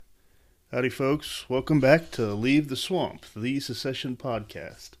Howdy, folks. Welcome back to Leave the Swamp, the Secession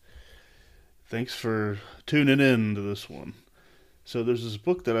podcast. Thanks for tuning in to this one. So, there's this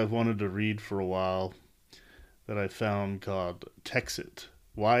book that I've wanted to read for a while that I found called Texit: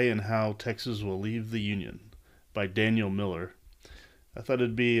 Why and How Texas Will Leave the Union by Daniel Miller. I thought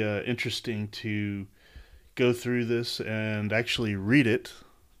it'd be interesting to go through this and actually read it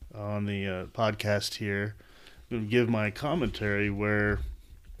on the podcast here and give my commentary where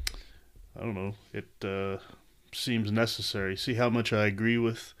I don't know, it seems necessary. See how much I agree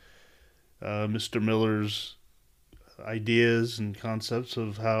with Mr. Miller's ideas and concepts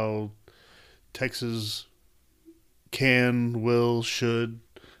of how Texas can, will, should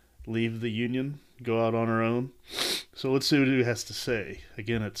leave the Union, go out on our own. So let's see what he has to say.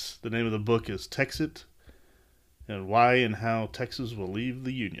 Again, the name of the book is Texit, and Why and How Texas Will Leave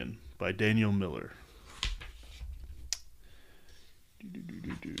the Union by Daniel Miller.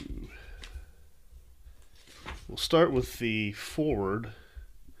 We'll start with the foreword.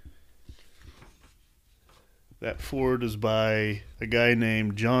 That foreword is by a guy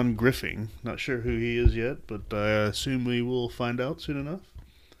named John Griffing. Not sure who he is yet, but I assume we will find out soon enough.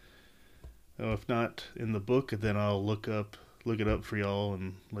 If not in the book, then I'll look it up for y'all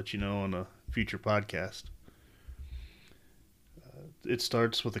and let you know on a future podcast. It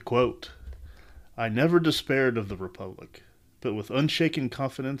starts with a quote. "I never despaired of the Republic, but with unshaken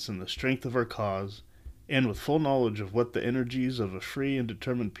confidence in the strength of our cause, and with full knowledge of what the energies of a free and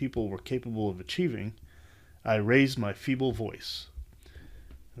determined people were capable of achieving, I raised my feeble voice."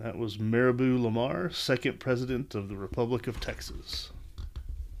 That was Marabou Lamar, second president of the Republic of Texas.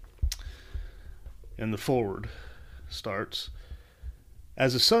 And the foreword starts,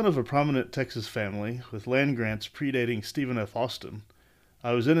 "As a son of a prominent Texas family with land grants predating Stephen F. Austin,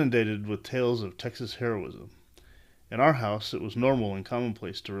 I was inundated with tales of Texas heroism. In our house, it was normal and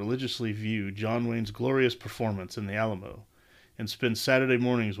commonplace to religiously view John Wayne's glorious performance in the Alamo and spend Saturday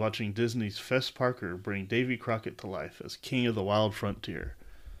mornings watching Disney's Fess Parker bring Davy Crockett to life as king of the wild frontier."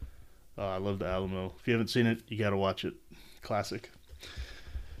 I love the Alamo. If you haven't seen it, you gotta watch it. Classic.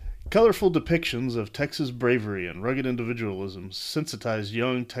 Colorful depictions of Texas bravery and rugged individualism sensitized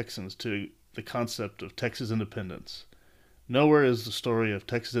young Texans to the concept of Texas independence. Nowhere is the story of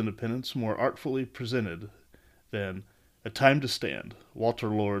Texas independence more artfully presented than A Time to Stand, Walter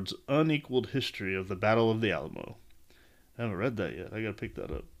Lord's unequaled history of the Battle of the Alamo. I haven't read that yet. I gotta pick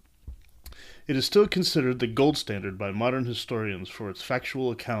that up. It is still considered the gold standard by modern historians for its factual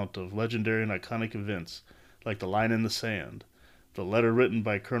account of legendary and iconic events like the Line in the Sand, the letter written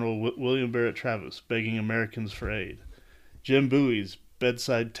by Colonel William Barrett Travis begging Americans for aid, Jim Bowie's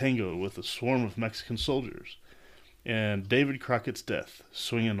bedside tango with a swarm of Mexican soldiers, and David Crockett's death,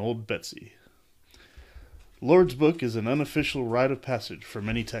 swinging Old Betsy. Lord's book is an unofficial rite of passage for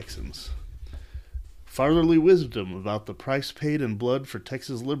many Texans. Fatherly wisdom about the price paid in blood for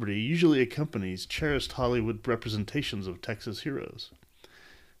Texas liberty usually accompanies cherished Hollywood representations of Texas heroes.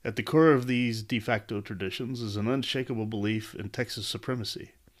 At the core of these de facto traditions is an unshakable belief in Texas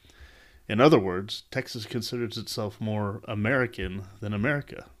supremacy. In other words, Texas considers itself more American than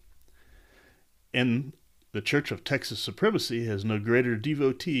America. And the Church of Texas Supremacy has no greater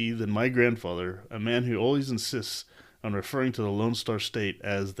devotee than my grandfather, a man who always insists on referring to the Lone Star State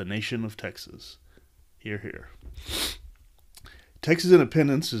as the Nation of Texas. Hear, hear. Texas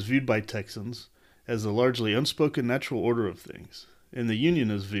independence is viewed by Texans as the largely unspoken natural order of things, and the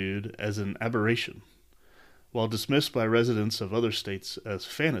Union is viewed as an aberration. While dismissed by residents of other states as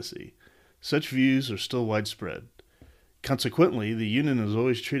fantasy, such views are still widespread. Consequently, the Union is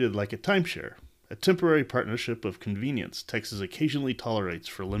always treated like a timeshare, a temporary partnership of convenience Texas occasionally tolerates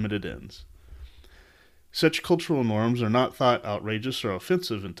for limited ends. Such cultural norms are not thought outrageous or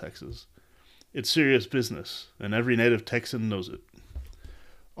offensive in Texas. It's serious business, and every native Texan knows it.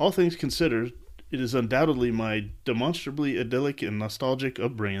 All things considered, it is undoubtedly my demonstrably idyllic and nostalgic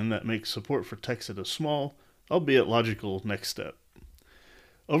upbringing that makes support for Texas a small, albeit logical, next step.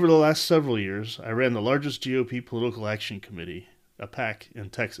 Over the last several years, I ran the largest GOP political action committee, a PAC, in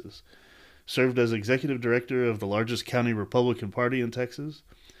Texas, served as executive director of the largest county Republican Party in Texas,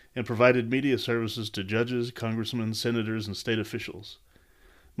 and provided media services to judges, congressmen, senators, and state officials.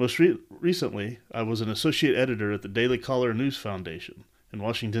 Most recently, I was an associate editor at the Daily Caller News Foundation in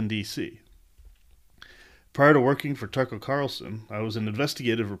Washington, D.C. Prior to working for Tucker Carlson, I was an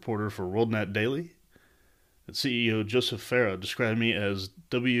investigative reporter for WorldNet Daily, and CEO Joseph Farah described me as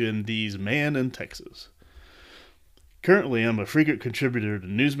WND's man in Texas. Currently, I'm a frequent contributor to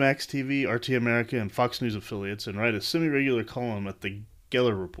Newsmax TV, RT America, and Fox News affiliates, and write a semi-regular column at the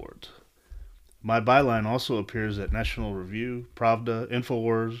Geller Report. My byline also appears at National Review, Pravda,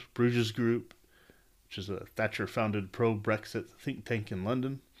 Infowars, Bruges Group, which is a Thatcher-founded pro-Brexit think tank in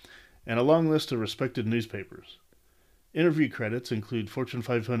London, and a long list of respected newspapers. Interview credits include Fortune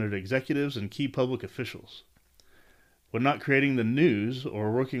 500 executives and key public officials. When not creating the news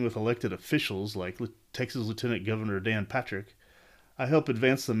or working with elected officials like Texas Lieutenant Governor Dan Patrick, I help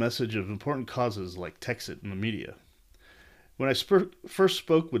advance the message of important causes like Texit in the media. When I first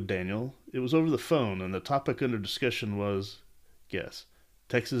spoke with Daniel, it was over the phone, and the topic under discussion was, guess,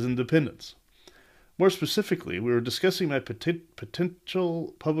 Texas independence. More specifically, we were discussing my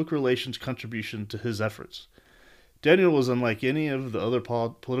potential public relations contribution to his efforts. Daniel was unlike any of the other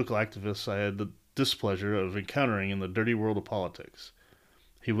political activists I had the displeasure of encountering in the dirty world of politics.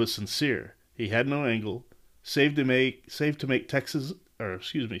 He was sincere. He had no angle. Saved to make Texit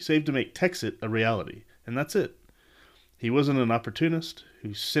a reality, and that's it. He wasn't an opportunist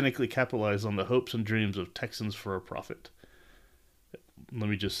who cynically capitalized on the hopes and dreams of Texans for a profit. Let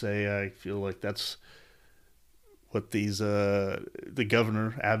me just say, I feel like that's what these the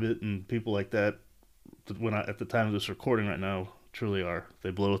governor, Abbott, and people like that, at the time of this recording right now, truly are. They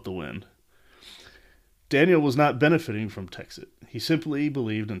blow at the wind. Daniel was not benefiting from Texit. He simply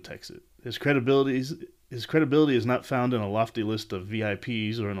believed in Texit. His credibility is not found in a lofty list of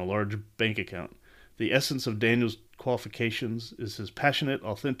VIPs or in a large bank account. The essence of Daniel's qualifications is his passionate,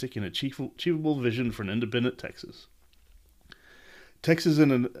 authentic, and achievable vision for an independent Texas. Texas is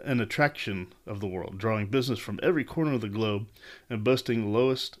an attraction of the world, drawing business from every corner of the globe and boasting the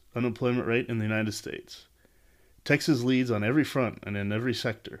lowest unemployment rate in the United States. Texas leads on every front and in every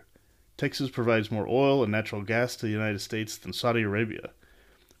sector. Texas provides more oil and natural gas to the United States than Saudi Arabia.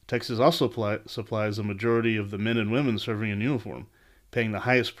 Texas also supplies a majority of the men and women serving in uniform, paying the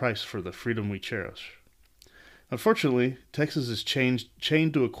highest price for the freedom we cherish. Unfortunately, Texas is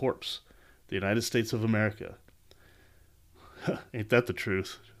chained to a corpse, the United States of America. Ain't that the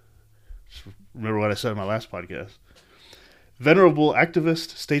truth? Just remember what I said in my last podcast. Venerable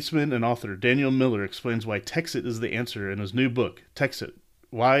activist, statesman, and author Daniel Miller explains why Texit is the answer in his new book, Texit: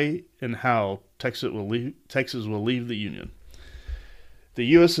 Why and How Texas will Leave the Union. The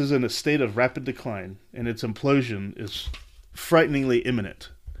U.S. is in a state of rapid decline, and its implosion is frighteningly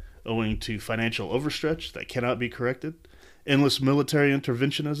imminent, owing to financial overstretch that cannot be corrected, endless military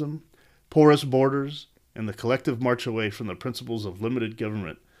interventionism, porous borders, and the collective march away from the principles of limited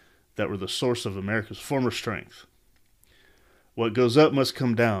government that were the source of America's former strength. What goes up must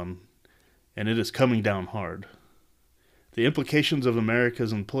come down, and it is coming down hard. The implications of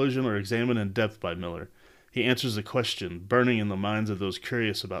America's implosion are examined in depth by Miller. He answers the question burning in the minds of those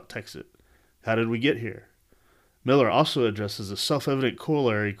curious about Texit: how did we get here? Miller also addresses the self-evident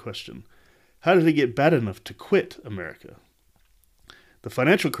corollary question: how did it get bad enough to quit America? The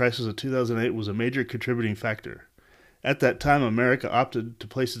financial crisis of 2008 was a major contributing factor. At that time, America opted to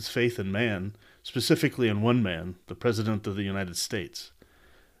place its faith in man, specifically in one man, the President of the United States.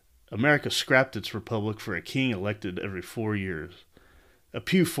 America scrapped its republic for a king elected every 4 years. A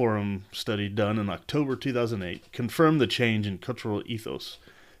Pew Forum study done in October 2008 confirmed the change in cultural ethos,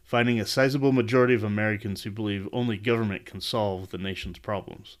 finding a sizable majority of Americans who believe only government can solve the nation's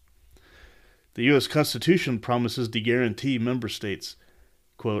problems. The U.S. Constitution promises to guarantee member states,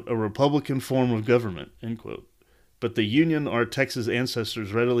 quote, a Republican form of government, end quote. But the union our Texas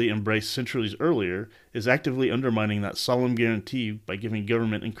ancestors readily embraced centuries earlier is actively undermining that solemn guarantee by giving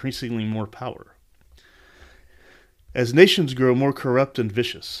government increasingly more power. As nations grow more corrupt and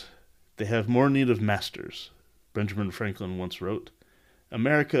vicious, they have more need of masters, Benjamin Franklin once wrote.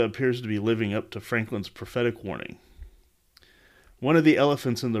 America appears to be living up to Franklin's prophetic warning. One of the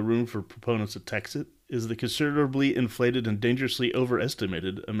elephants in the room for proponents of Texit is the considerably inflated and dangerously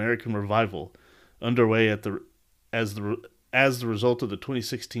overestimated American revival underway as the result of the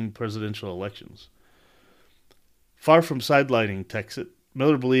 2016 presidential elections. Far from sidelining Texit,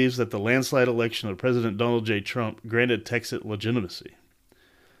 Miller believes that the landslide election of President Donald J. Trump granted Texit legitimacy.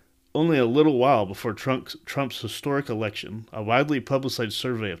 Only a little while before Trump's historic election, a widely publicized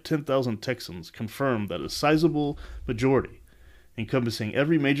survey of 10,000 Texans confirmed that a sizable majority, encompassing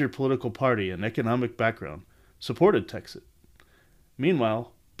every major political party and economic background, supported Texit.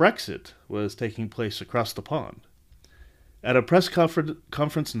 Meanwhile, Brexit was taking place across the pond. At a press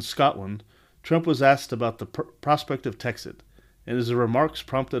conference in Scotland, Trump was asked about the prospect of Texit, and his remarks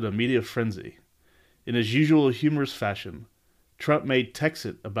prompted a media frenzy. In his usual humorous fashion, Trump made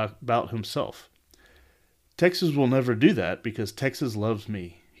Texit about himself. Texas will never do that because Texas loves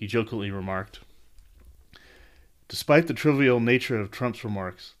me, he jokingly remarked. Despite the trivial nature of Trump's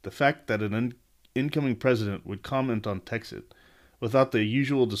remarks, the fact that an incoming president would comment on Texit without the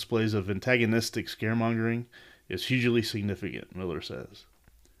usual displays of antagonistic scaremongering, is hugely significant, Miller says.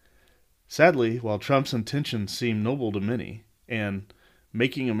 Sadly, while Trump's intentions seem noble to many, and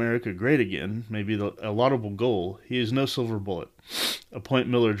making America great again may be a laudable goal, he is no silver bullet, a point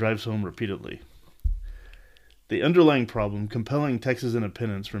Miller drives home repeatedly. The underlying problem compelling Texas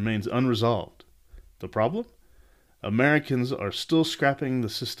independence remains unresolved. The problem? Americans are still scrapping the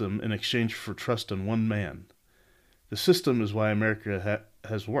system in exchange for trust in one man. The system is why America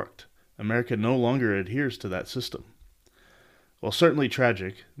has worked. America no longer adheres to that system. While certainly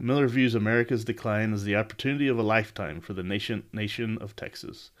tragic, Miller views America's decline as the opportunity of a lifetime for the nation of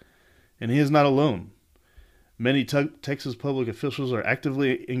Texas. And he is not alone. Many Texas public officials are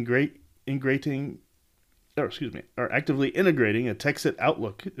actively integrating a Texit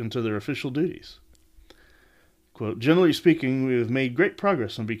outlook into their official duties. Quote, generally speaking, we have made great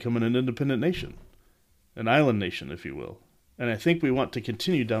progress on becoming an independent nation, an island nation, if you will, and I think we want to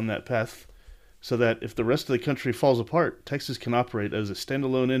continue down that path so that if the rest of the country falls apart, Texas can operate as a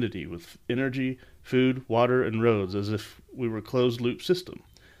standalone entity with energy, food, water, and roads as if we were a closed-loop system,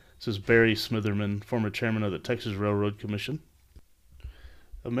 says Barry Smitherman, former chairman of the Texas Railroad Commission.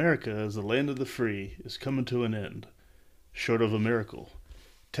 America, as the land of the free, is coming to an end, short of a miracle.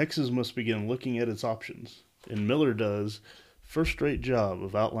 Texas must begin looking at its options, and Miller does first-rate job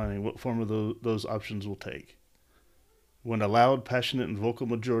of outlining what form of those options will take. When a loud, passionate, and vocal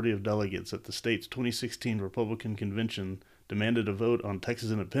majority of delegates at the state's 2016 Republican convention demanded a vote on Texas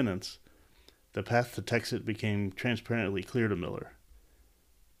independence, the path to Texit became transparently clear to Miller.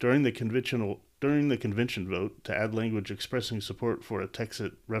 During the convention vote to add language expressing support for a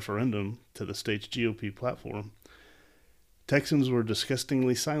Texit referendum to the state's GOP platform, Texans were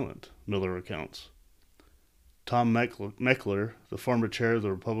disgustingly silent, Miller recounts. Tom Meckler, the former chair of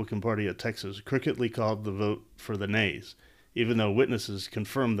the Republican Party of Texas, crookedly called the vote for the nays, even though witnesses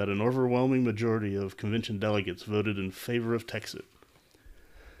confirmed that an overwhelming majority of convention delegates voted in favor of Texit.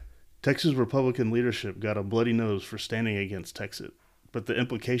 Texas Republican leadership got a bloody nose for standing against Texit, but the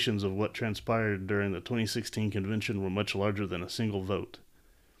implications of what transpired during the 2016 convention were much larger than a single vote.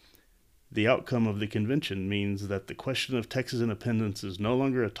 The outcome of the convention means that the question of Texas independence is no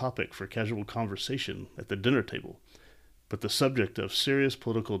longer a topic for casual conversation at the dinner table, but the subject of serious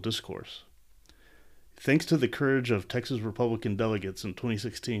political discourse. Thanks to the courage of Texas Republican delegates in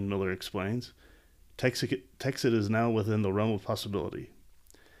 2016, Miller explains, Texit is now within the realm of possibility.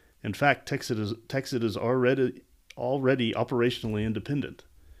 In fact, Texit is already operationally independent.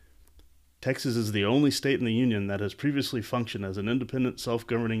 Texas is the only state in the Union that has previously functioned as an independent,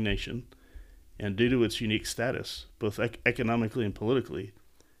 self-governing nation, and due to its unique status, both economically and politically,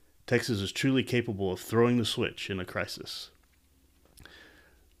 Texas is truly capable of throwing the switch in a crisis.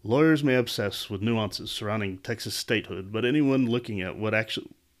 Lawyers may obsess with nuances surrounding Texas statehood, but anyone looking at what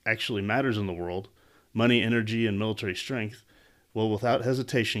actually matters in the world, money, energy, and military strength, will without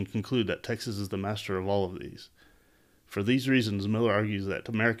hesitation conclude that Texas is the master of all of these. For these reasons, Miller argues that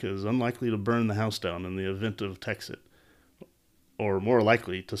America is unlikely to burn the house down in the event of Texit, or more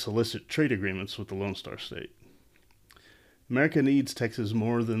likely to solicit trade agreements with the Lone Star State. America needs Texas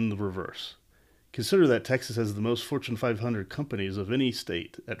more than the reverse. Consider that Texas has the most Fortune 500 companies of any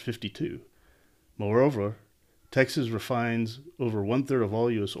state at 52. Moreover, Texas refines over one-third of all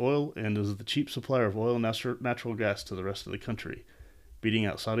U.S. oil and is the cheap supplier of oil and natural gas to the rest of the country, beating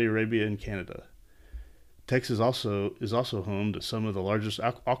out Saudi Arabia and Canada. Texas is also home to some of the largest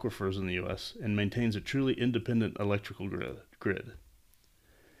aquifers in the U.S. and maintains a truly independent electrical grid.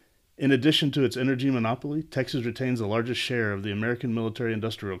 In addition to its energy monopoly, Texas retains the largest share of the American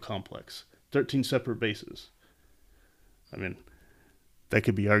military-industrial complex, 13 separate bases. I mean, that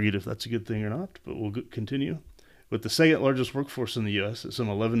could be argued if that's a good thing or not, but we'll continue. With the second largest workforce in the U.S. at some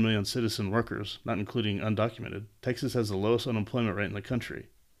 11 million citizen workers, not including undocumented, Texas has the lowest unemployment rate in the country.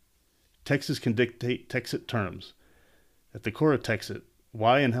 Texas can dictate Texit terms. At the core of Texit,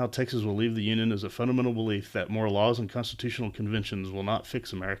 why and how Texas will leave the Union is a fundamental belief that more laws and constitutional conventions will not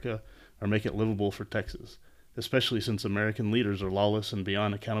fix America or make it livable for Texas, especially since American leaders are lawless and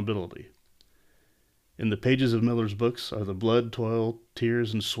beyond accountability. In the pages of Miller's books are the blood, toil,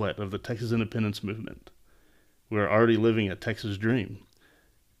 tears, and sweat of the Texas independence movement. We are already living a Texas dream.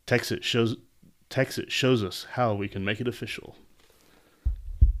 Texit shows us how we can make it official.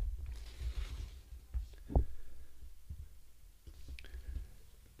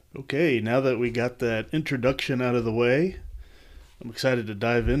 Okay, now that we got that introduction out of the way, I'm excited to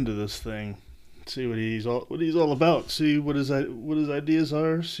dive into this thing, see what he's all about, see what his ideas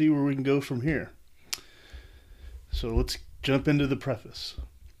are, see where we can go from here. So let's jump into the preface.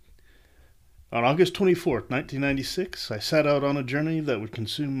 On August 24th, 1996, I set out on a journey that would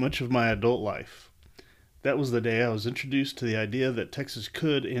consume much of my adult life. That was the day I was introduced to the idea that Texas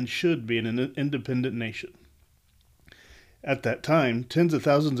could and should be an independent nation. At that time, tens of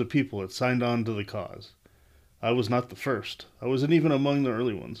thousands of people had signed on to the cause. I was not the first. I wasn't even among the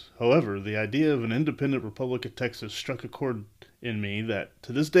early ones. However, the idea of an independent Republic of Texas struck a chord in me that,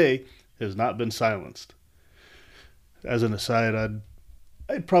 to this day, has not been silenced. As an aside,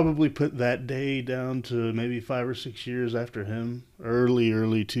 I'd probably put that day down to maybe 5 or 6 years after him, early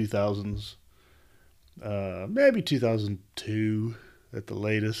 2000s, maybe 2002 at the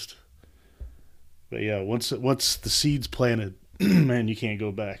latest. But yeah, once the seed's planted, man, you can't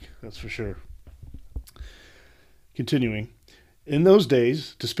go back. That's for sure. Continuing, in those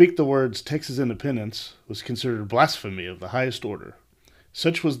days, to speak the words Texas independence was considered blasphemy of the highest order.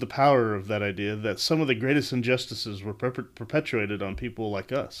 Such was the power of that idea that some of the greatest injustices were perpetuated on people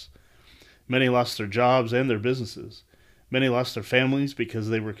like us. Many lost their jobs and their businesses. Many lost their families because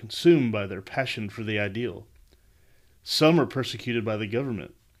they were consumed by their passion for the ideal. Some were persecuted by the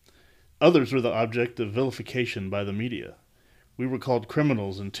government. Others were the object of vilification by the media. We were called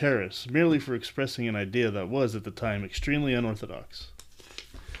criminals and terrorists merely for expressing an idea that was, at the time, extremely unorthodox.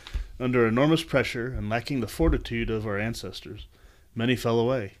 Under enormous pressure and lacking the fortitude of our ancestors, many fell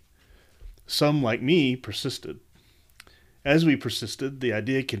away. Some, like me, persisted. As we persisted, the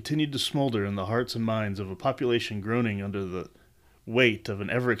idea continued to smolder in the hearts and minds of a population groaning under the weight of an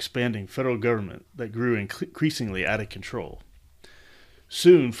ever-expanding federal government that grew increasingly out of control.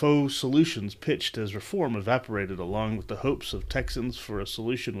 Soon, faux solutions pitched as reform evaporated along with the hopes of Texans for a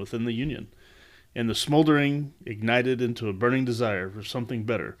solution within the Union, and the smoldering ignited into a burning desire for something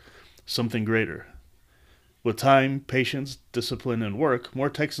better, something greater. With time, patience, discipline, and work, more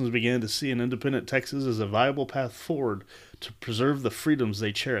Texans began to see an independent Texas as a viable path forward to preserve the freedoms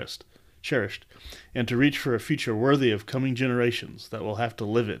they cherished, and to reach for a future worthy of coming generations that will have to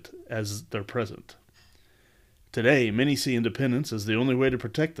live it as their present. Today, many see independence as the only way to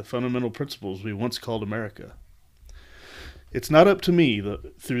protect the fundamental principles we once called America. It's not up to me,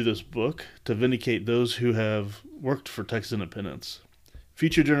 through this book, to vindicate those who have worked for Texas independence.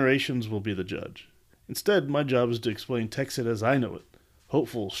 Future generations will be the judge. Instead, my job is to explain Texit as I know it,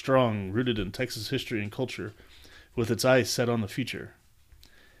 hopeful, strong, rooted in Texas history and culture, with its eyes set on the future.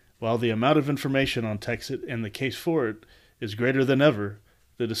 While the amount of information on Texit and the case for it is greater than ever,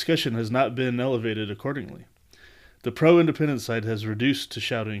 the discussion has not been elevated accordingly. The pro-independence side has reduced to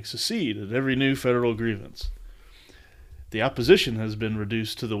shouting "secede" at every new federal grievance. The opposition has been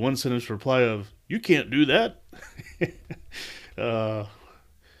reduced to the one-sentence reply of, "You can't do that." The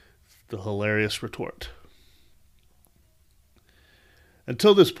hilarious retort.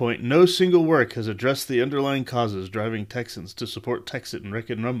 Until this point, no single work has addressed the underlying causes driving Texans to support Texit in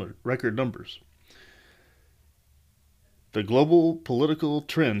record numbers. The global political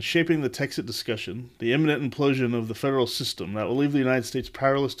trends shaping the Texit discussion, the imminent implosion of the federal system that will leave the United States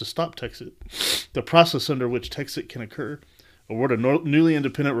powerless to stop Texit, the process under which Texit can occur, or what a newly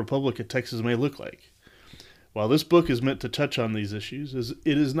independent Republic of Texas may look like. While this book is meant to touch on these issues,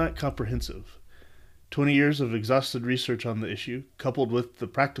 it is not comprehensive. 20 years of exhaustive research on the issue, coupled with the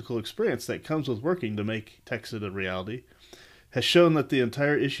practical experience that comes with working to make Texit a reality, has shown that the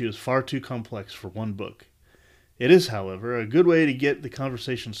entire issue is far too complex for one book. It is, however, a good way to get the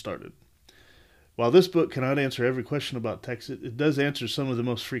conversation started. While this book cannot answer every question about Texit, it does answer some of the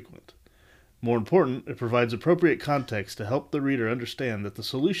most frequent. More important, it provides appropriate context to help the reader understand that the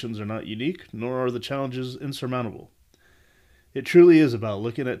solutions are not unique, nor are the challenges insurmountable. It truly is about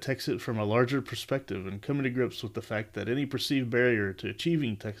looking at Texit from a larger perspective and coming to grips with the fact that any perceived barrier to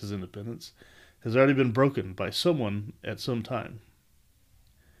achieving Texas independence has already been broken by someone at some time.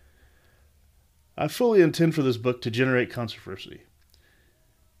 I fully intend for this book to generate controversy.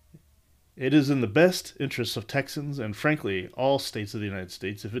 It is in the best interests of Texans and, frankly, all states of the United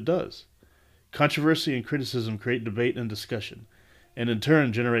States if it does. Controversy and criticism create debate and discussion, and in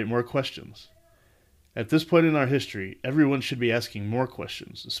turn generate more questions. At this point in our history, everyone should be asking more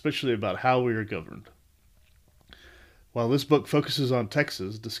questions, especially about how we are governed. While this book focuses on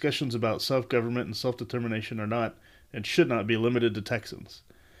Texas, discussions about self-government and self-determination are not and should not be limited to Texans.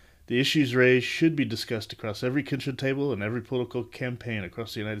 The issues raised should be discussed across every kitchen table and every political campaign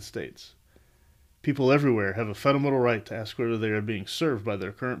across the United States. People everywhere have a fundamental right to ask whether they are being served by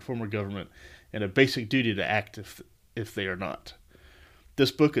their current form of government and a basic duty to act if they are not.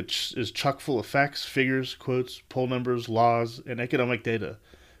 This book is chock full of facts, figures, quotes, poll numbers, laws, and economic data,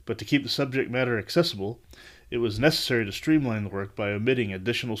 but to keep the subject matter accessible, it was necessary to streamline the work by omitting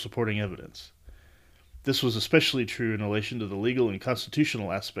additional supporting evidence. This was especially true in relation to the legal and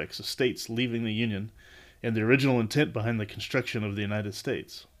constitutional aspects of states leaving the Union and the original intent behind the construction of the United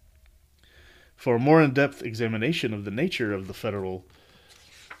States. For a more in-depth examination of the nature of the federal,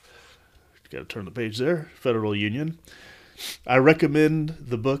 got to turn the page there, Federal Union, I recommend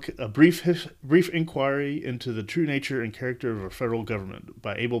the book A Brief Inquiry into the True Nature and Character of a Federal Government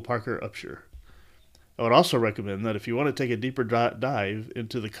by Abel Parker Upshur. I would also recommend that if you want to take a deeper dive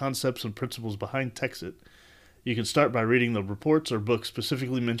into the concepts and principles behind Texit, you can start by reading the reports or books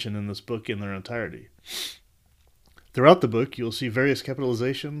specifically mentioned in this book in their entirety. Throughout the book, you'll see various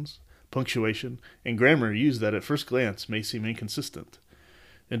capitalizations, punctuation, and grammar used that at first glance may seem inconsistent.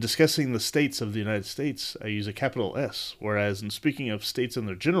 In discussing the states of the United States, I use a capital S, whereas in speaking of states in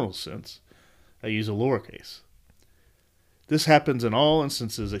their general sense, I use a lowercase. This happens in all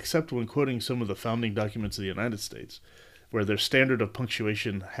instances except when quoting some of the founding documents of the United States, where their standard of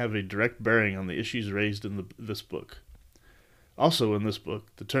punctuation have a direct bearing on the issues raised in this book. Also in this book,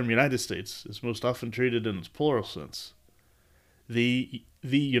 the term United States is most often treated in its plural sense. The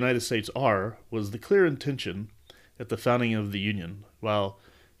United States are was the clear intention at the founding of the Union, while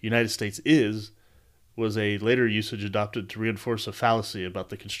United States is was a later usage adopted to reinforce a fallacy about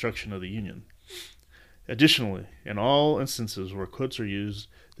the construction of the Union. Additionally, in all instances where quotes are used,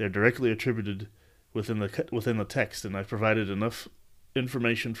 they are directly attributed within the text, and I've provided enough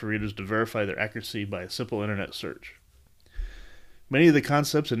information for readers to verify their accuracy by a simple internet search. Many of the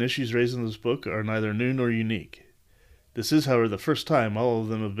concepts and issues raised in this book are neither new nor unique. This is, however, the first time all of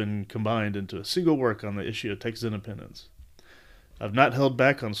them have been combined into a single work on the issue of Texas independence. I've not held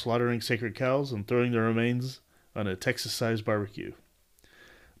back on slaughtering sacred cows and throwing their remains on a Texas-sized barbecue.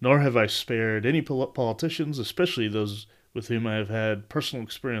 Nor have I spared any politicians, especially those with whom I have had personal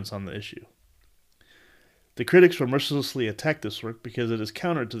experience on the issue. The critics will mercilessly attack this work because it is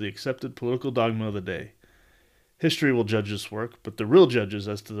counter to the accepted political dogma of the day. History will judge this work, but the real judges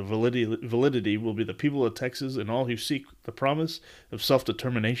as to the validity will be the people of Texas and all who seek the promise of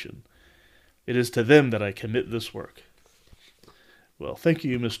self-determination. It is to them that I commit this work. Well, thank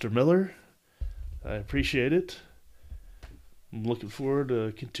you, Mr. Miller. I appreciate it. I'm looking forward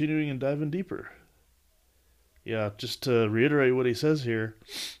to continuing and diving deeper. Yeah, just to reiterate what he says here,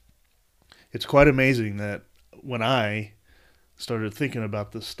 it's quite amazing that when I started thinking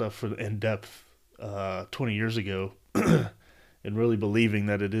about this stuff in depth 20 years ago and really believing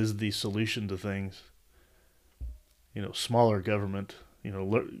that it is the solution to things, smaller government,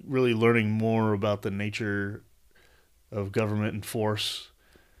 really learning more about the nature of government and force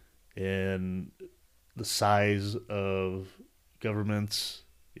and the size of governments,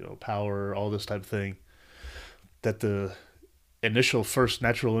 power, all this type of thing, that the initial first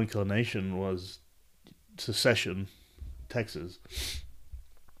natural inclination was secession, Texas.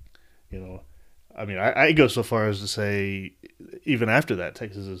 I go so far as to say even after that,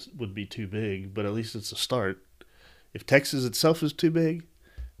 Texas would be too big, but at least it's a start. If Texas itself is too big,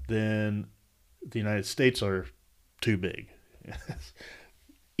 then the United States are too big.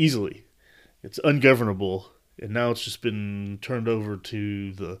 Easily. It's ungovernable, and now it's just been turned over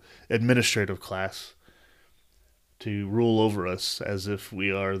to the administrative class to rule over us as if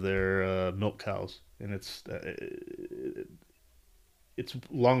we are their milk cows. And it's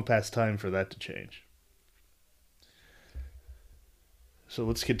long past time for that to change. So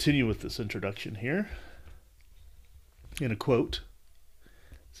let's continue with this introduction here. In a quote, it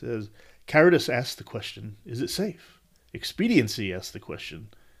says, Cowardice asks the question, is it safe? Expediency asks the question,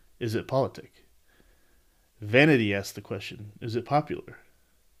 is it politic? Vanity asks the question, is it popular?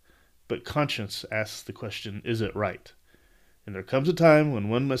 But conscience asks the question, is it right? And there comes a time when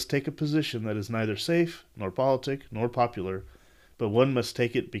one must take a position that is neither safe, nor politic, nor popular, but one must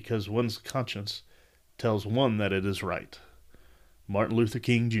take it because one's conscience tells one that it is right. Martin Luther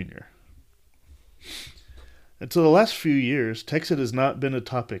King, Jr. Until the last few years, Texit has not been a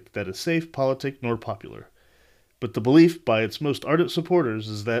topic that is safe, politic, nor popular. But the belief by its most ardent supporters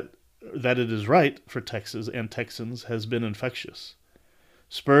is that it is right for Texas and Texans has been infectious.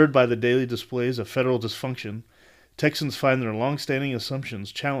 Spurred by the daily displays of federal dysfunction, Texans find their long-standing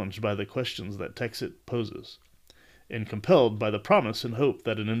assumptions challenged by the questions that Texit poses, and compelled by the promise and hope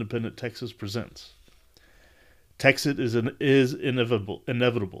that an independent Texas presents. Texit is inevitable.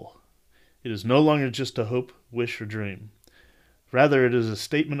 It is no longer just a hope, wish, or dream. Rather, it is a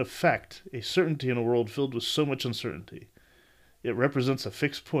statement of fact, a certainty in a world filled with so much uncertainty. It represents a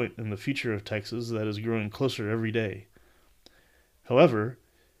fixed point in the future of Texas that is growing closer every day. However,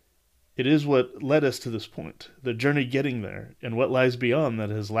 it is what led us to this point, the journey getting there, and what lies beyond that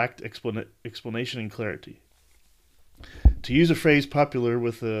has lacked explanation and clarity. To use a phrase popular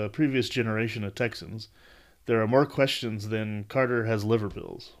with the previous generation of Texans, there are more questions than Carter has liver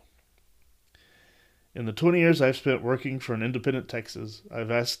bills. In the 20 years I've spent working for an independent Texas, I've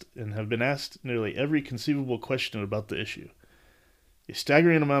asked and have been asked nearly every conceivable question about the issue. A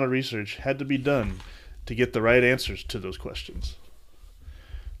staggering amount of research had to be done to get the right answers to those questions.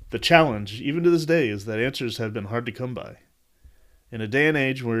 The challenge, even to this day, is that answers have been hard to come by. In a day and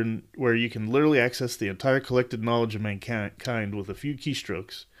age where you can literally access the entire collected knowledge of mankind with a few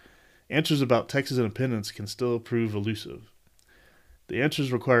keystrokes, answers about Texas independence can still prove elusive. The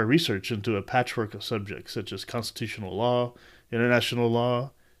answers require research into a patchwork of subjects such as constitutional law, international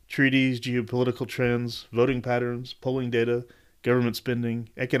law, treaties, geopolitical trends, voting patterns, polling data, government spending,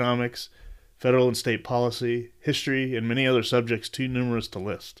 economics, federal and state policy, history, and many other subjects too numerous to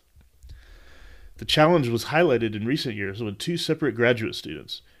list. The challenge was highlighted in recent years when two separate graduate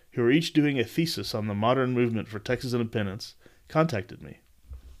students, who were each doing a thesis on the modern movement for Texas independence, contacted me.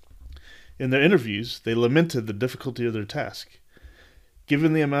 In their interviews, they lamented the difficulty of their task.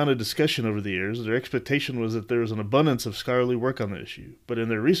 Given the amount of discussion over the years, their expectation was that there was an abundance of scholarly work on the issue, but in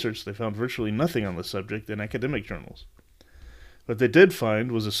their research they found virtually nothing on the subject in academic journals. What they did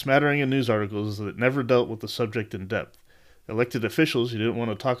find was a smattering of news articles that never dealt with the subject in depth, elected officials who didn't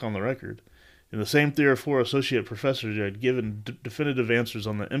want to talk on the record, and the same 3 or 4 associate professors who had given definitive answers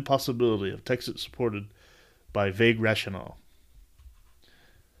on the impossibility of Texit supported by vague rationale.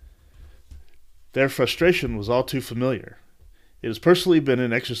 Their frustration was all too familiar. It has personally been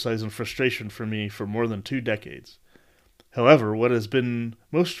an exercise in frustration for me for more than 2 decades. However, what has been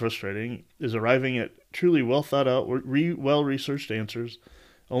most frustrating is arriving at truly well-thought-out, well-researched answers,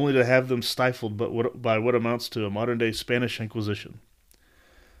 only to have them stifled by what amounts to a modern-day Spanish Inquisition.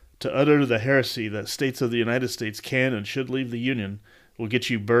 To utter the heresy that states of the United States can and should leave the Union will get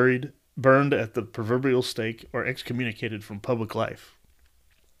you burned at the proverbial stake, or excommunicated from public life.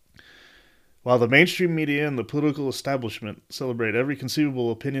 While the mainstream media and the political establishment celebrate every conceivable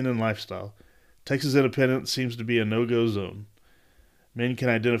opinion and lifestyle, Texas independence seems to be a no-go zone. Men can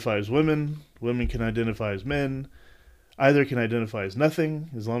identify as women can identify as men, either can identify as nothing,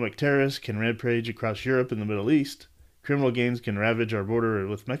 Islamic terrorists can rampage across Europe and the Middle East, criminal gangs can ravage our border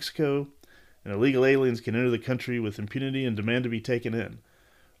with Mexico, and illegal aliens can enter the country with impunity and demand to be taken in.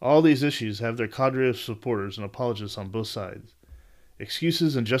 All these issues have their cadre of supporters and apologists on both sides.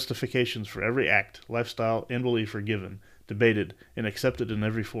 Excuses and justifications for every act, lifestyle, and belief are given, debated, and accepted in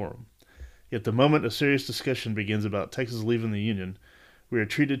every forum. Yet the moment a serious discussion begins about Texas leaving the Union, we are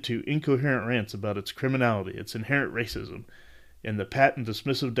treated to incoherent rants about its criminality, its inherent racism, and the pat and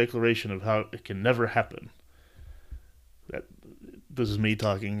dismissive declaration of how it can never happen. This is me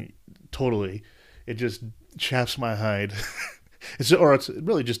talking totally. It just chaps my hide. It's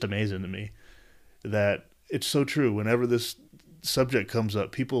really just amazing to me that it's so true. Whenever this subject comes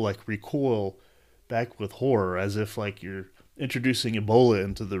up, people like recoil back with horror as if like you're introducing Ebola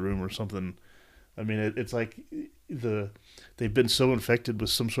into the room or something. I mean, it's like they've been so infected with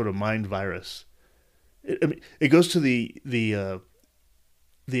some sort of mind virus. It goes to the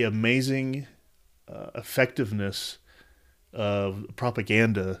amazing effectiveness of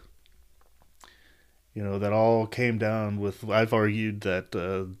propaganda, that all came down with. I've argued that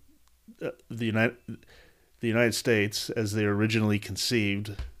the United States, as they were originally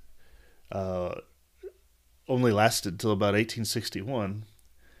conceived, only lasted till about 1861,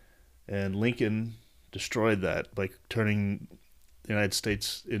 and Lincoln destroyed that by turning the United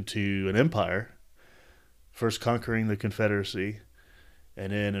States into an empire, first conquering the Confederacy,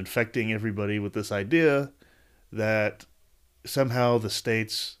 and then infecting everybody with this idea that somehow the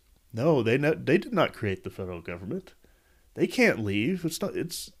states, they did not create the federal government. They can't leave.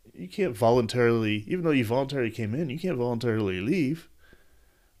 You can't voluntarily, even though you voluntarily came in, you can't voluntarily leave.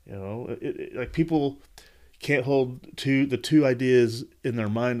 Like people can't hold the two ideas in their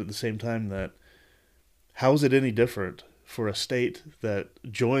mind at the same time. That how is it any different for a state that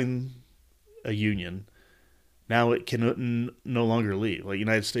joined a union? Now it can no longer leave. Like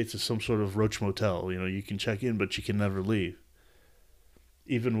United States is some sort of roach motel. You can check in, but you can never leave.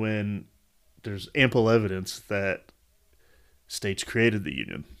 Even when there's ample evidence that states created the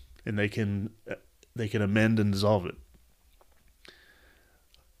union and they can amend and dissolve it.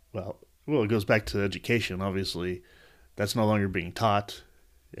 Well, it goes back to education. Obviously, that's no longer being taught.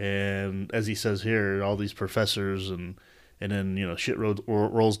 And as he says here, all these professors and then shit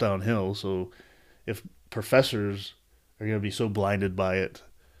rolls downhill. So if professors are going to be so blinded by it,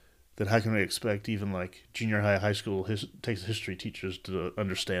 then how can we expect even like junior high school Texas history teachers to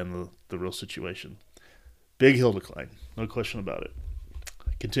understand the real situation? Big hill to climb, no question about it.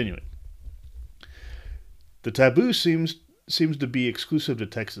 Continuing. The taboo seems seems to be exclusive to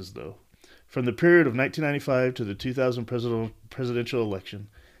Texas, though. From the period of 1995 to the 2000 presidential election,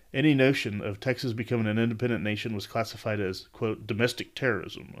 any notion of Texas becoming an independent nation was classified as, quote, domestic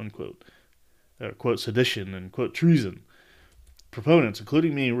terrorism, unquote, quote, sedition, and, quote, treason. Proponents,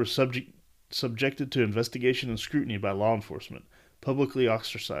 including me, were subjected to investigation and scrutiny by law enforcement, publicly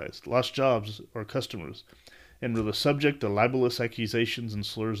ostracized, lost jobs or customers, and were the subject to libelous accusations and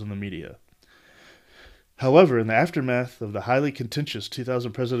slurs in the media. However, in the aftermath of the highly contentious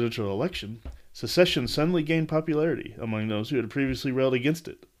 2000 presidential election, secession suddenly gained popularity among those who had previously railed against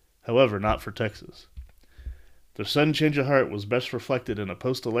it. However, not for Texas. Their sudden change of heart was best reflected in a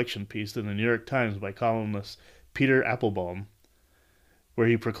post-election piece in the New York Times by columnist Peter Applebaum, where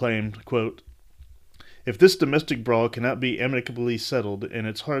he proclaimed, quote, "If this domestic brawl cannot be amicably settled, and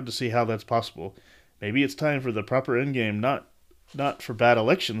it's hard to see how that's possible, maybe it's time for the proper endgame, not for bad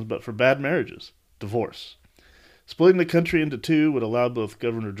elections, but for bad marriages. Divorce. Splitting the country into two would allow both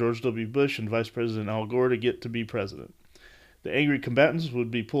Governor George W. Bush and Vice President Al Gore to get to be president. The angry combatants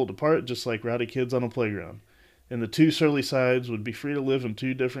would be pulled apart just like rowdy kids on a playground, and the two surly sides would be free to live in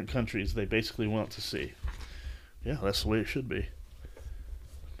two different countries they basically want to see." Yeah, that's the way it should be.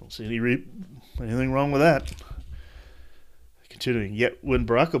 Don't see anything wrong with that. Continuing, yet when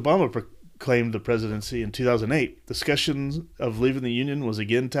Barack Obama proclaimed the presidency in 2008, discussions of leaving the Union was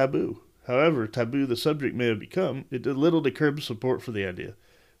again taboo. However taboo the subject may have become, it did little to curb support for the idea,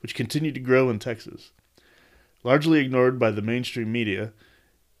 which continued to grow in Texas. Largely ignored by the mainstream media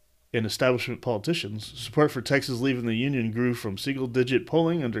and establishment politicians, support for Texas leaving the Union grew from single-digit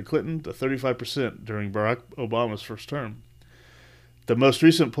polling under Clinton to 35% during Barack Obama's first term. The most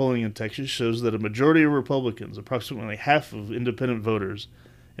recent polling in Texas shows that a majority of Republicans, approximately half of independent voters,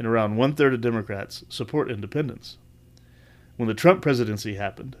 and around one-third of Democrats support independence. When the Trump presidency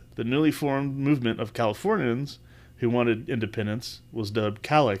happened, the newly formed movement of Californians who wanted independence was dubbed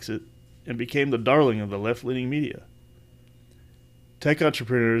Calexit and became the darling of the left-leaning media. Tech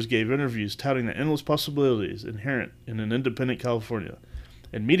entrepreneurs gave interviews touting the endless possibilities inherent in an independent California,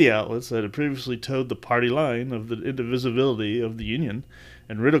 and media outlets that had previously towed the party line of the indivisibility of the Union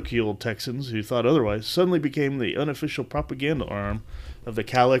and ridiculed Texans who thought otherwise suddenly became the unofficial propaganda arm of the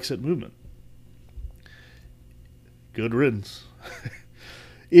Calexit movement. Good riddance.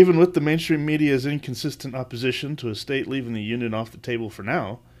 Even with the mainstream media's inconsistent opposition to a state leaving the Union off the table for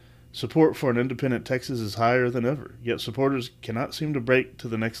now, support for an independent Texas is higher than ever, yet supporters cannot seem to break to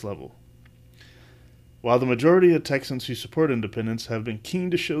the next level. While the majority of Texans who support independence have been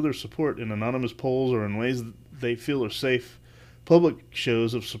keen to show their support in anonymous polls or in ways that they feel are safe, public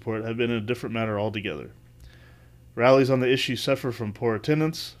shows of support have been a different matter altogether. Rallies on the issue suffer from poor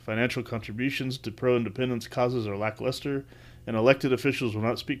attendance, financial contributions to pro-independence causes are lackluster, and elected officials will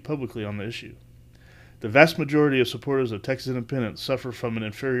not speak publicly on the issue. The vast majority of supporters of Texas independence suffer from an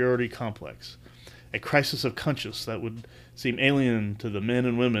inferiority complex, a crisis of conscience that would seem alien to the men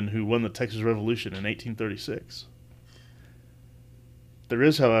and women who won the Texas Revolution in 1836. There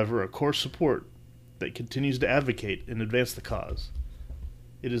is, however, a core support that continues to advocate and advance the cause.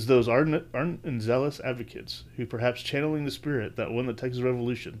 It is those ardent and zealous advocates who, perhaps channeling the spirit that won the Texas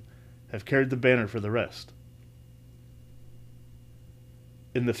Revolution, have carried the banner for the rest.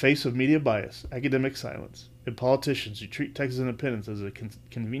 In the face of media bias, academic silence, and politicians who treat Texas independence as a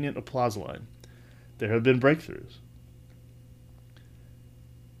convenient applause line, there have been breakthroughs.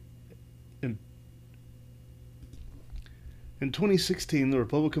 In 2016, the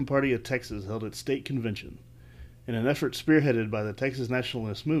Republican Party of Texas held its state convention. In an effort spearheaded by the Texas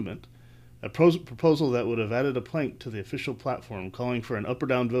Nationalist Movement, a proposal that would have added a plank to the official platform calling for an up or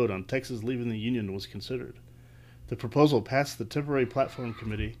down vote on Texas leaving the Union was considered. The proposal passed the temporary platform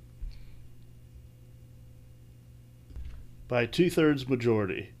committee by a 2/3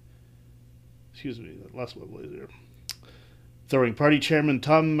 majority. Excuse me, I lost my place here. Throwing party chairman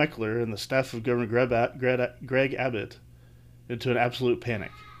Tom Meckler and the staff of Governor Greg Abbott into an absolute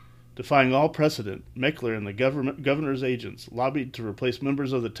panic. Defying all precedent, Meckler and the governor's agents lobbied to replace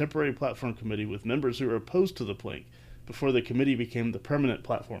members of the temporary platform committee with members who were opposed to the plank before the committee became the permanent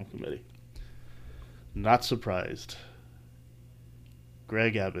platform committee. Not surprised.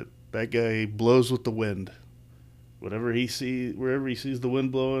 Greg Abbott, that guy blows with the wind. Wherever he sees the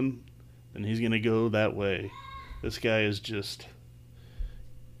wind blowing, then he's going to go that way. This guy is just,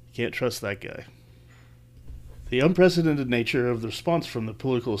 you can't trust that guy. The unprecedented nature of the response from the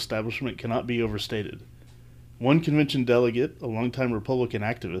political establishment cannot be overstated. One convention delegate, a longtime Republican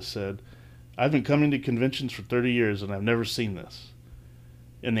activist, said, "I've been coming to conventions for 30 years and I've never seen this."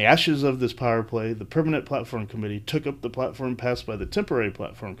 In the ashes of this power play, the Permanent Platform Committee took up the platform passed by the Temporary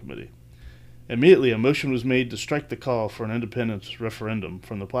Platform Committee. Immediately, a motion was made to strike the call for an independence referendum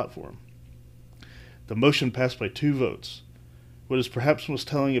from the platform. The motion passed by 2 votes. What is perhaps most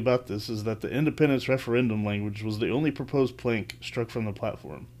telling about this is that the independence referendum language was the only proposed plank struck from the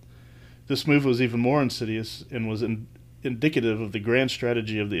platform. This move was even more insidious and was indicative of the grand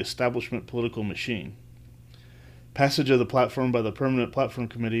strategy of the establishment political machine. Passage of the platform by the Permanent Platform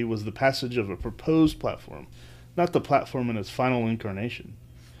Committee was the passage of a proposed platform, not the platform in its final incarnation.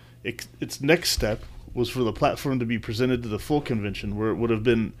 Its next step was for the platform to be presented to the full convention, where it would have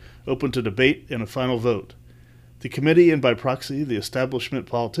been open to debate and a final vote. The committee, and by proxy the establishment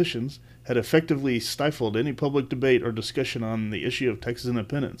politicians, had effectively stifled any public debate or discussion on the issue of Texas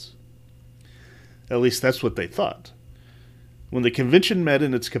independence. At least that's what they thought. When the convention met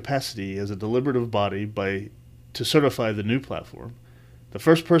in its capacity as a deliberative body to certify the new platform, the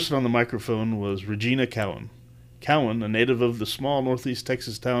first person on the microphone was Regina Cowan. Cowan, a native of the small northeast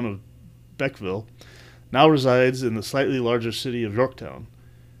Texas town of Beckville, now resides in the slightly larger city of Yorktown.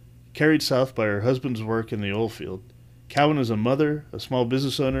 Carried south by her husband's work in the oil field, Cowan is a mother, a small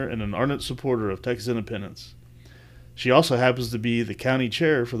business owner, and an ardent supporter of Texas independence. She also happens to be the county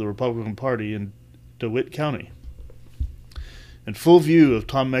chair for the Republican Party in DeWitt County. In full view of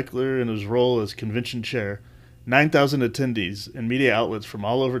Tom Meckler and his role as convention chair, 9,000 attendees and media outlets from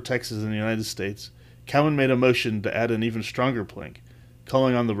all over Texas and the United States, Cowan made a motion to add an even stronger plank,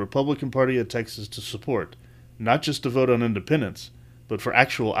 calling on the Republican Party of Texas to support, not just to vote on independence, but for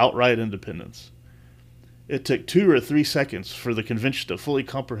actual outright independence. It took 2 or 3 seconds for the convention to fully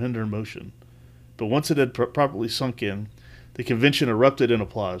comprehend her motion, but once it had properly sunk in, the convention erupted in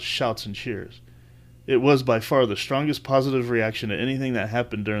applause, shouts, and cheers. It was by far the strongest positive reaction to anything that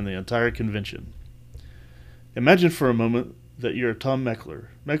happened during the entire convention. Imagine for a moment that you're Tom Meckler.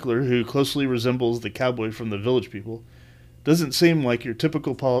 Meckler, who closely resembles the cowboy from the Village People, doesn't seem like your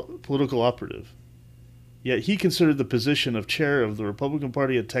typical political operative. Yet he considered the position of chair of the Republican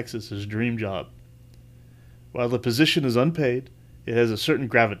Party of Texas his dream job. While the position is unpaid, it has a certain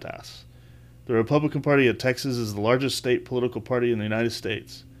gravitas. The Republican Party of Texas is the largest state political party in the United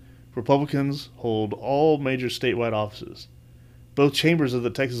States. Republicans hold all major statewide offices. Both chambers of the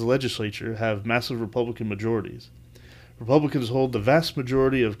Texas legislature have massive Republican majorities. Republicans hold the vast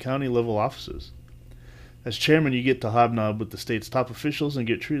majority of county-level offices. As chairman, you get to hobnob with the state's top officials and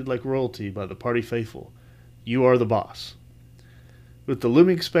get treated like royalty by the party faithful. You are the boss. With the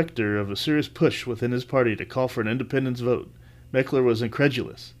looming specter of a serious push within his party to call for an independence vote, Meckler was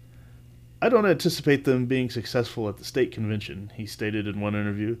incredulous. "I don't anticipate them being successful at the state convention," he stated in one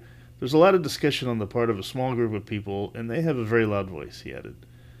interview. "There's a lot of discussion on the part of a small group of people, and they have a very loud voice," he added.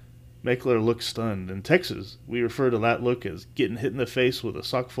 Meckler looked stunned. In Texas, we refer to that look as getting hit in the face with a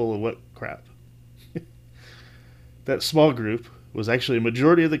sock full of wet crap. That small group was actually a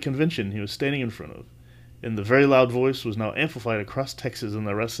majority of the convention he was standing in front of, and the very loud voice was now amplified across Texas and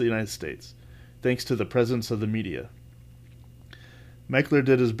the rest of the United States, thanks to the presence of the media. Meckler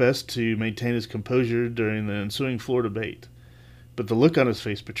did his best to maintain his composure during the ensuing floor debate, but the look on his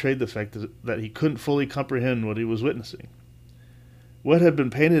face betrayed the fact that he couldn't fully comprehend what he was witnessing. What had been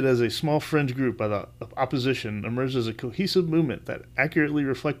painted as a small fringe group by the opposition emerged as a cohesive movement that accurately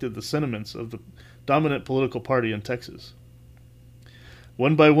reflected the sentiments of the dominant political party in Texas.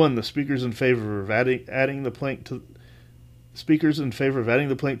 One by one, the speakers in favor of adding the plank to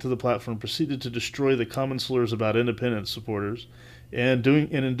the platform proceeded to destroy the common slurs about independence supporters, and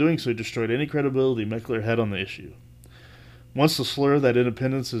in doing so destroyed any credibility Meckler had on the issue. Once the slur that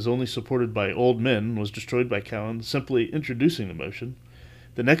independence is only supported by old men was destroyed by Cowan simply introducing the motion,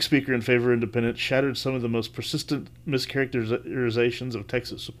 the next speaker in favor of independence shattered some of the most persistent mischaracterizations of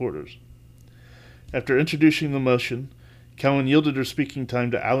Texas supporters. After introducing the motion, Cowan yielded her speaking time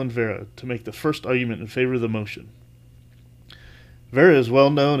to Alan Vera to make the first argument in favor of the motion. Vera is well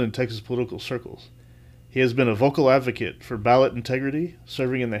known in Texas political circles. He has been a vocal advocate for ballot integrity,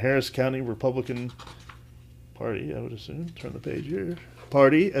 serving in the Harris County Republican Party, I would assume, turn the page here,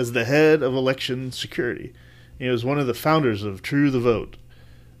 Party as the head of election security. He was one of the founders of True the Vote,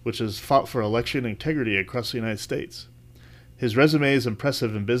 which has fought for election integrity across the United States. His resume is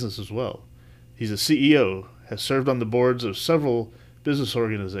impressive in business as well. He's a CEO, has served on the boards of several business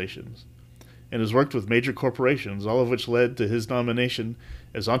organizations, and has worked with major corporations, all of which led to his nomination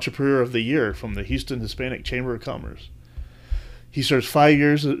as Entrepreneur of the Year from the Houston Hispanic Chamber of Commerce. He served 5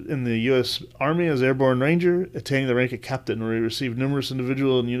 years in the U.S. Army as Airborne Ranger, attaining the rank of captain, where he received numerous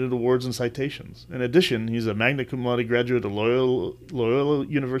individual and unit awards and citations. In addition, he's a magna cum laude graduate of Loyola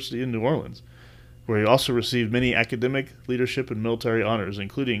University in New Orleans, where he also received many academic, leadership, and military honors,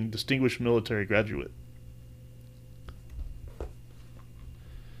 including Distinguished Military Graduate.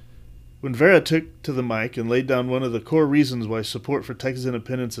 When Vera took to the mic and laid down one of the core reasons why support for Texas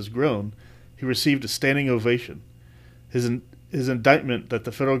independence has grown, he received a standing ovation. His indictment that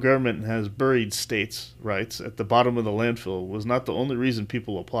the federal government has buried states' rights at the bottom of the landfill was not the only reason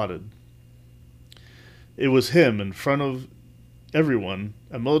people applauded. It was him, in front of everyone,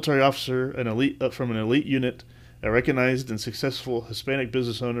 a military officer, from an elite unit, a recognized and successful Hispanic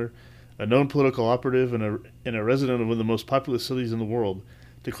business owner, a known political operative, and a resident of one of the most populous cities in the world,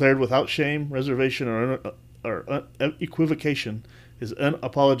 declared without shame, reservation, or equivocation his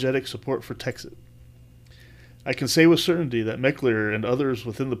unapologetic support for Texit. I can say with certainty that Meckler and others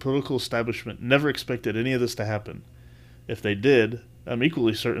within the political establishment never expected any of this to happen. If they did, I'm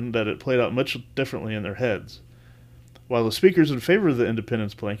equally certain that it played out much differently in their heads. While the speakers in favor of the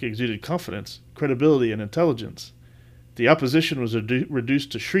independence plank exuded confidence, credibility, and intelligence, the opposition was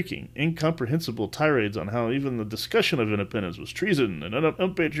reduced to shrieking, incomprehensible tirades on how even the discussion of independence was treason and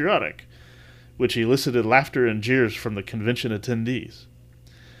unpatriotic, which elicited laughter and jeers from the convention attendees.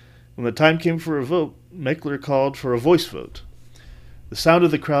 When the time came for a vote, Meckler called for a voice vote. The sound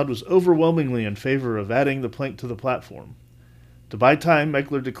of the crowd was overwhelmingly in favor of adding the plank to the platform. To buy time,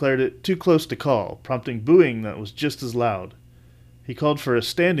 Meckler declared it too close to call, prompting booing that was just as loud. He called for a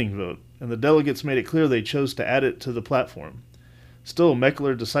standing vote, and the delegates made it clear they chose to add it to the platform. Still,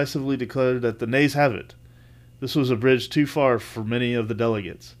 Meckler decisively declared that the nays have it. This was a bridge too far for many of the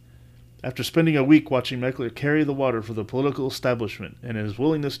delegates. After spending a week watching Meckler carry the water for the political establishment and his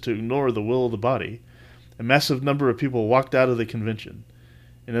willingness to ignore the will of the body, a massive number of people walked out of the convention.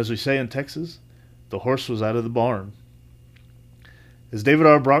 And as we say in Texas, the horse was out of the barn. As David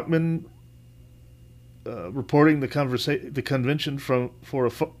R. Brockman, reporting the convention for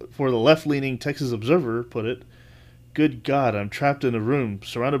the left-leaning Texas Observer, put it, "Good God, I'm trapped in a room,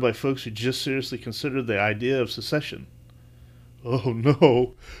 surrounded by folks who just seriously considered the idea of secession." Oh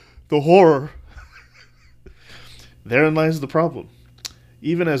no, the horror! Therein lies the problem.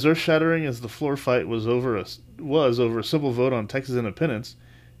 Even as earth-shattering as the floor fight was over a simple vote on Texas independence,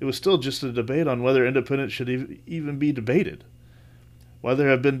 it was still just a debate on whether independence should even be debated. While there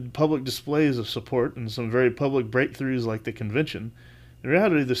have been public displays of support and some very public breakthroughs like the convention, in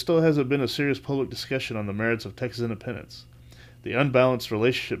reality there still hasn't been a serious public discussion on the merits of Texas independence, the unbalanced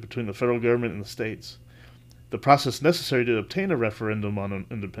relationship between the federal government and the states, the process necessary to obtain a referendum on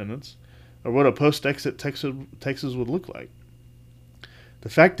independence, or what a post-Texit Texas would look like. The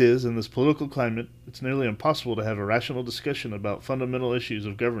fact is, in this political climate, it's nearly impossible to have a rational discussion about fundamental issues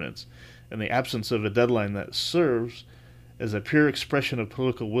of governance in the absence of a deadline that serves as a pure expression of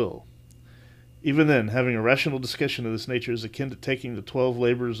political will. Even then, having a rational discussion of this nature is akin to taking the 12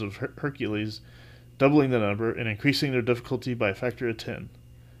 labors of Hercules, doubling the number, and increasing their difficulty by a factor of 10.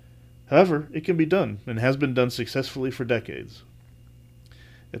 However, it can be done, and has been done successfully for decades.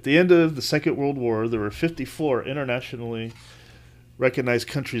 At the end of the Second World War, there were 54 internationally recognized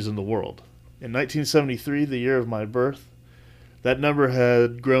countries in the world. In 1973, the year of my birth, that number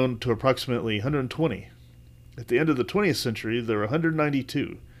had grown to approximately 120. At the end of the 20th century, there were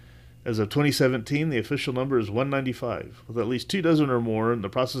 192. As of 2017, the official number is 195, with at least 24 or more in the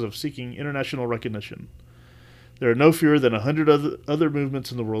process of seeking international recognition. There are no fewer than 100 other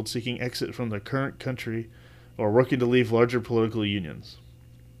movements in the world seeking exit from their current country or working to leave larger political unions.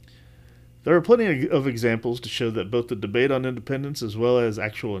 There are plenty of examples to show that both the debate on independence as well as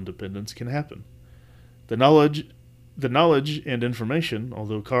actual independence can happen. The knowledge and information,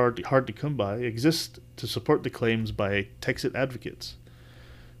 although hard to come by, exist to support the claims by Texit advocates.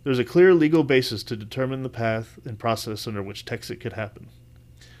 There's a clear legal basis to determine the path and process under which Texit could happen.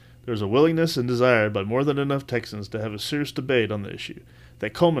 There's a willingness and desire by more than enough Texans to have a serious debate on the issue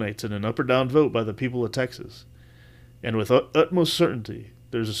that culminates in an up or down vote by the people of Texas. And with utmost certainty,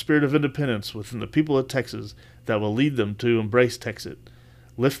 there's a spirit of independence within the people of Texas that will lead them to embrace Texit,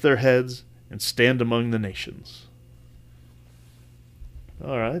 lift their heads, and stand among the nations.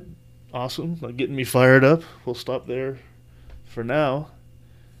 All right, awesome. Getting me fired up. We'll stop there for now.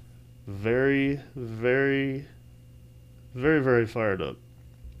 Very, very, very, very fired up.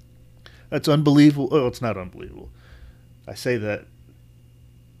 That's unbelievable. Oh, it's not unbelievable. I say that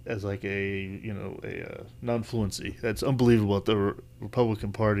as like a non-fluency. That's unbelievable that the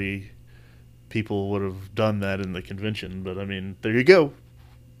Republican Party people would have done that in the convention. But I mean, there you go.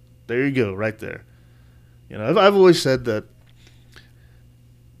 There you go, right there. I've always said that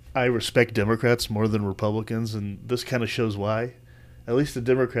I respect Democrats more than Republicans, and this kind of shows why. At least the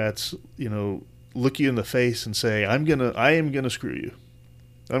Democrats, look you in the face and say, I am gonna screw you.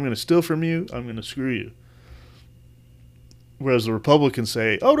 I'm gonna steal from you. I'm gonna screw you. Whereas the Republicans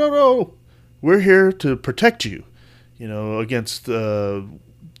say, oh, no, we're here to protect you, against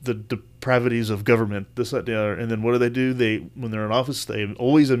the depravities of government, this, that, the other. And then what do? When they're in office, they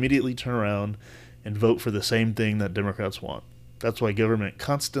always immediately turn around and vote for the same thing that Democrats want. That's why government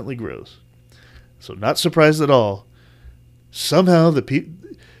constantly grows. So not surprised at all. Somehow the people,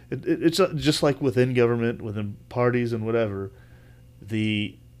 it's just like within government, within parties and whatever,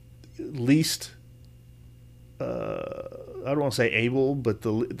 the least, I don't want to say able, but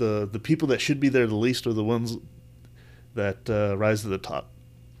the people that should be there the least are the ones that rise to the top.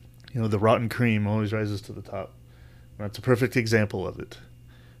 The rotten cream always rises to the top. That's a perfect example of it.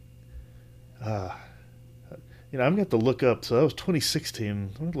 I'm going to look up. So that was 2016.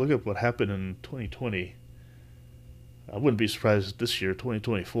 I'm going to look up what happened in 2020. I wouldn't be surprised this year,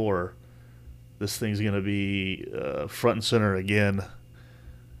 2024, this thing's going to be front and center again.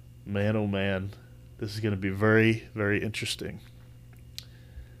 Man, oh man, this is going to be very, very interesting.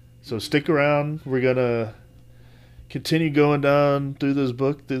 So stick around. We're going to continue going down through this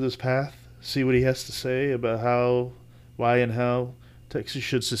book, through this path, see what he has to say about why and how Texas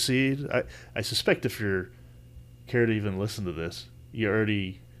should secede. I suspect if you care to even listen to this, you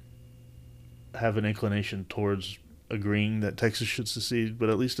already have an inclination towards agreeing that Texas should secede, but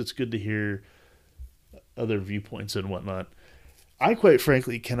at least it's good to hear other viewpoints and whatnot. I quite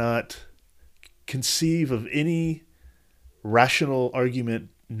frankly cannot conceive of any rational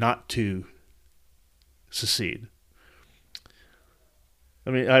argument not to secede. I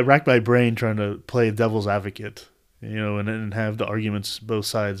mean, I rack my brain trying to play devil's advocate, and have the arguments both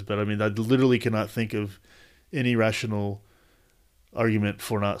sides, but I mean, I literally cannot think of any rational argument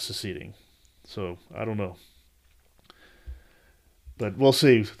for not seceding. So, I don't know. But we'll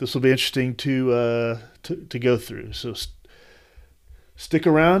see. This will be interesting to go through. So stick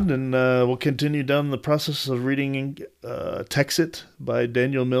around, and we'll continue down the process of reading Texit by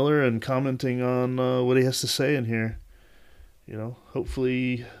Daniel Miller and commenting on what he has to say in here.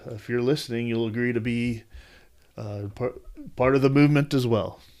 Hopefully, if you're listening, you'll agree to be part of the movement as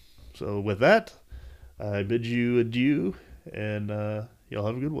well. So with that, I bid you adieu, and y'all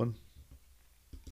have a good one.